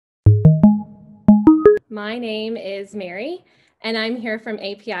My name is Mary, and I'm here from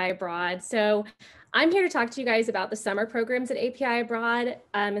API Abroad. So I'm here to talk to you guys about the summer programs that API Abroad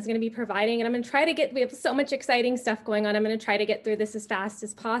is going to be providing. And I'm going to try to we have so much exciting stuff going on. I'm going to try to get through this as fast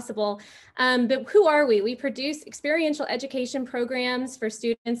as possible. But who are we? We produce experiential education programs for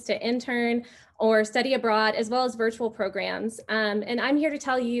students to intern or study abroad, as well as virtual programs. And I'm here to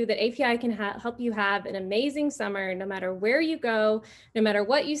tell you that API can help you have an amazing summer, no matter where you go, no matter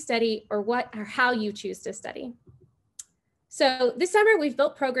what you study or how you choose to study. So this summer, we've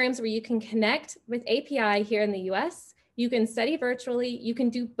built programs where you can connect with API here in the US. You can study virtually. You can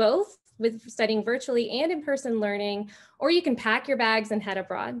do both with studying virtually and in-person learning, or you can pack your bags and head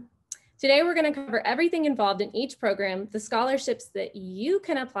abroad. Today, we're going to cover everything involved in each program, the scholarships that you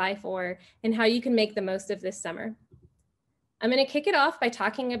can apply for, and how you can make the most of this summer. I'm going to kick it off by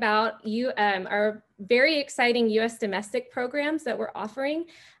talking about our very exciting US domestic programs that we're offering.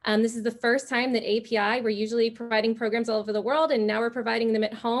 This is the first time that API, we're usually providing programs all over the world, and now we're providing them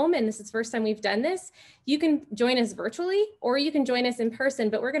at home, and this is the first time we've done this. You can join us virtually, or you can join us in person,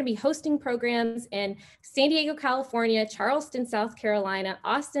 but we're going to be hosting programs in San Diego, California, Charleston, South Carolina,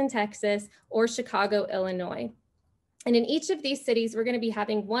 Austin, Texas, or Chicago, Illinois. And in each of these cities, we're going to be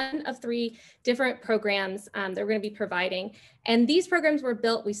having one of 3 different programs that we're going to be providing. And these programs were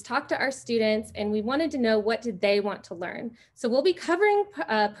built, we talked to our students, and we wanted to know what did they want to learn. So we'll be covering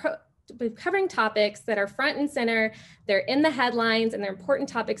topics that are front and center, they're in the headlines, and they're important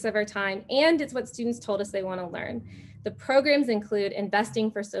topics of our time, and it's what students told us they want to learn. The programs include investing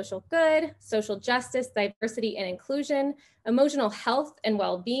for social good, social justice, diversity and inclusion, emotional health and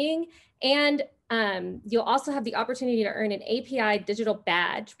well-being, and you'll also have the opportunity to earn an API digital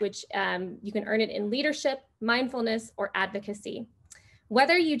badge, which you can earn it in leadership, mindfulness, or advocacy.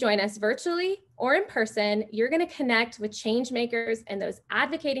 Whether you join us virtually or in person, you're going to connect with change makers and those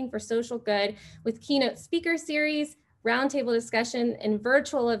advocating for social good with keynote speaker series, roundtable discussion, and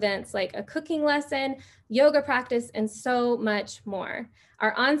virtual events like a cooking lesson, yoga practice, and so much more.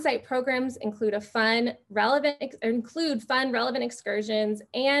 Our on-site programs include fun, relevant excursions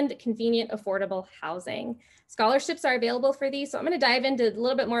and convenient, affordable housing. Scholarships are available for these, so I'm going to dive into a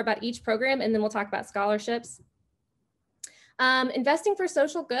little bit more about each program, and then we'll talk about scholarships. Investing for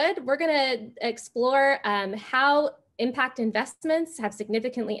social good, we're going to explore how impact investments have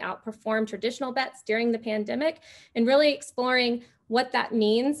significantly outperformed traditional bets during the pandemic, and really exploring what that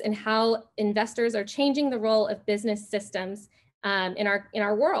means and how investors are changing the role of business systems in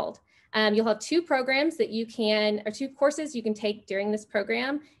our world. You'll have 2 programs that you can, or 2 courses you can take during this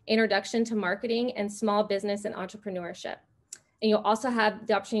program: Introduction to Marketing and Small Business and Entrepreneurship. And you'll also have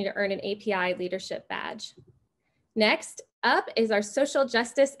the opportunity to earn an API leadership badge. Next up is our Social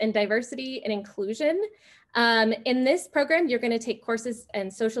Justice and Diversity and Inclusion. In this program, you're going to take courses in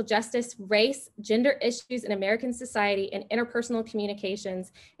social justice, race, gender issues in American society, and interpersonal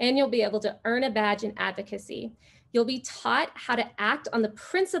communications, and you'll be able to earn a badge in advocacy. You'll be taught how to act on the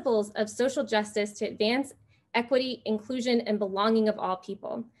principles of social justice to advance equity, inclusion, and belonging of all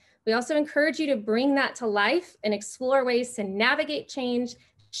people. We also encourage you to bring that to life and explore ways to navigate change,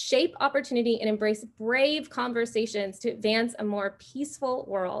 shape opportunity, and embrace brave conversations to advance a more peaceful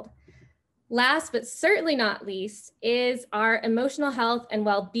world. Last, but certainly not least, is our emotional health and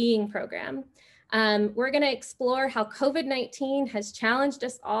well-being program. We're going to explore how COVID-19 has challenged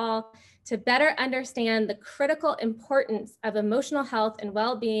us all to better understand the critical importance of emotional health and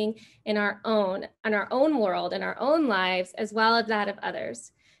well-being in our own world, in our own lives, as well as that of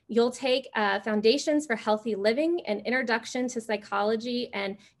others. You'll take Foundations for Healthy Living and Introduction to Psychology,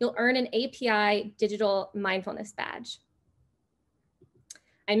 and you'll earn an API digital mindfulness badge.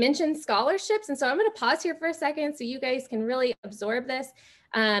 I mentioned scholarships, and so I'm going to pause here for a second so you guys can really absorb this.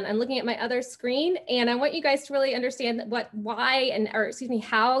 I'm looking at my other screen, and I want you guys to really understand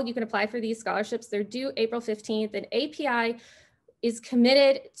how you can apply for these scholarships. They're due April 15th, and API is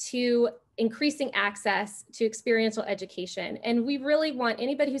committed to increasing access to experiential education. And we really want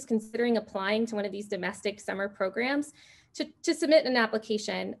anybody who's considering applying to one of these domestic summer programs to submit an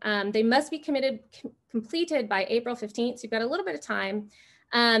application. They must be completed by April 15th, so you've got a little bit of time.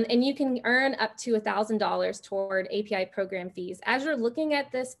 And you can earn up to $1,000 toward API program fees. As you're looking at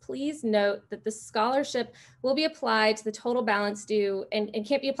this, please note that the scholarship will be applied to the total balance due and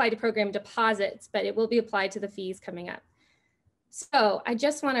can't be applied to program deposits, but it will be applied to the fees coming up. So I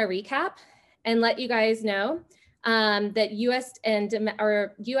just want to recap and let you guys know that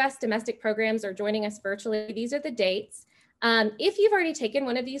US domestic programs are joining us virtually. These are the dates. If you've already taken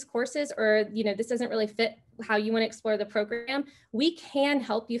one of these courses, or this doesn't really fit how you want to explore the program, we can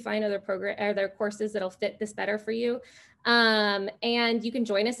help you find other courses that'll fit this better for you. And you can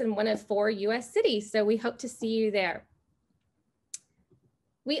join us in one of 4 US cities. So we hope to see you there.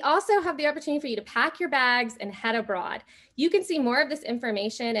 We also have the opportunity for you to pack your bags and head abroad. You can see more of this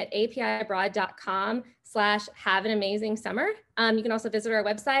information at apiabroad.com/have-an-amazing-summer. You can also visit our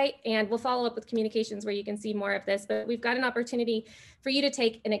website, and we'll follow up with communications where you can see more of this. But we've got an opportunity for you to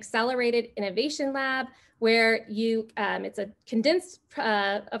take an accelerated innovation lab where you, it's a condensed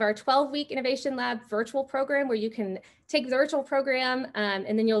of our 12-week innovation lab virtual program where you can take the virtual program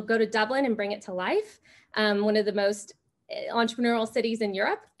and then you'll go to Dublin and bring it to life. One of the most entrepreneurial cities in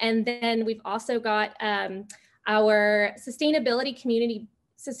Europe. And then we've also got our sustainable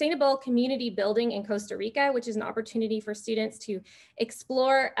community building in Costa Rica, which is an opportunity for students to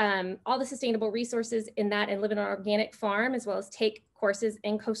explore all the sustainable resources in that and live in an organic farm, as well as take courses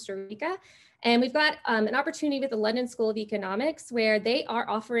in Costa Rica. And we've got an opportunity with the London School of Economics where they are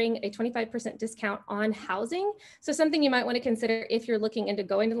offering a 25% discount on housing. So something you might want to consider if you're looking into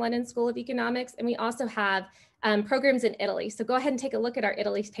going to London School of Economics. And we also have programs in Italy. So go ahead and take a look at our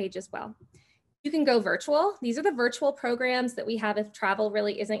Italy page as well. You can go virtual. These are the virtual programs that we have if travel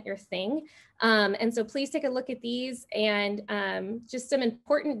really isn't your thing. And so please take a look at these and just some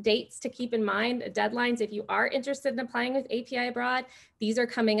important dates to keep in mind, deadlines. If you are interested in applying with API Abroad, these are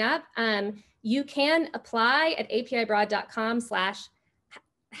coming up. You can apply at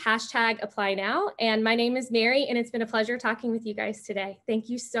apiabroad.com/#apply now. And my name is Mary, and it's been a pleasure talking with you guys today. Thank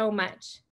you so much.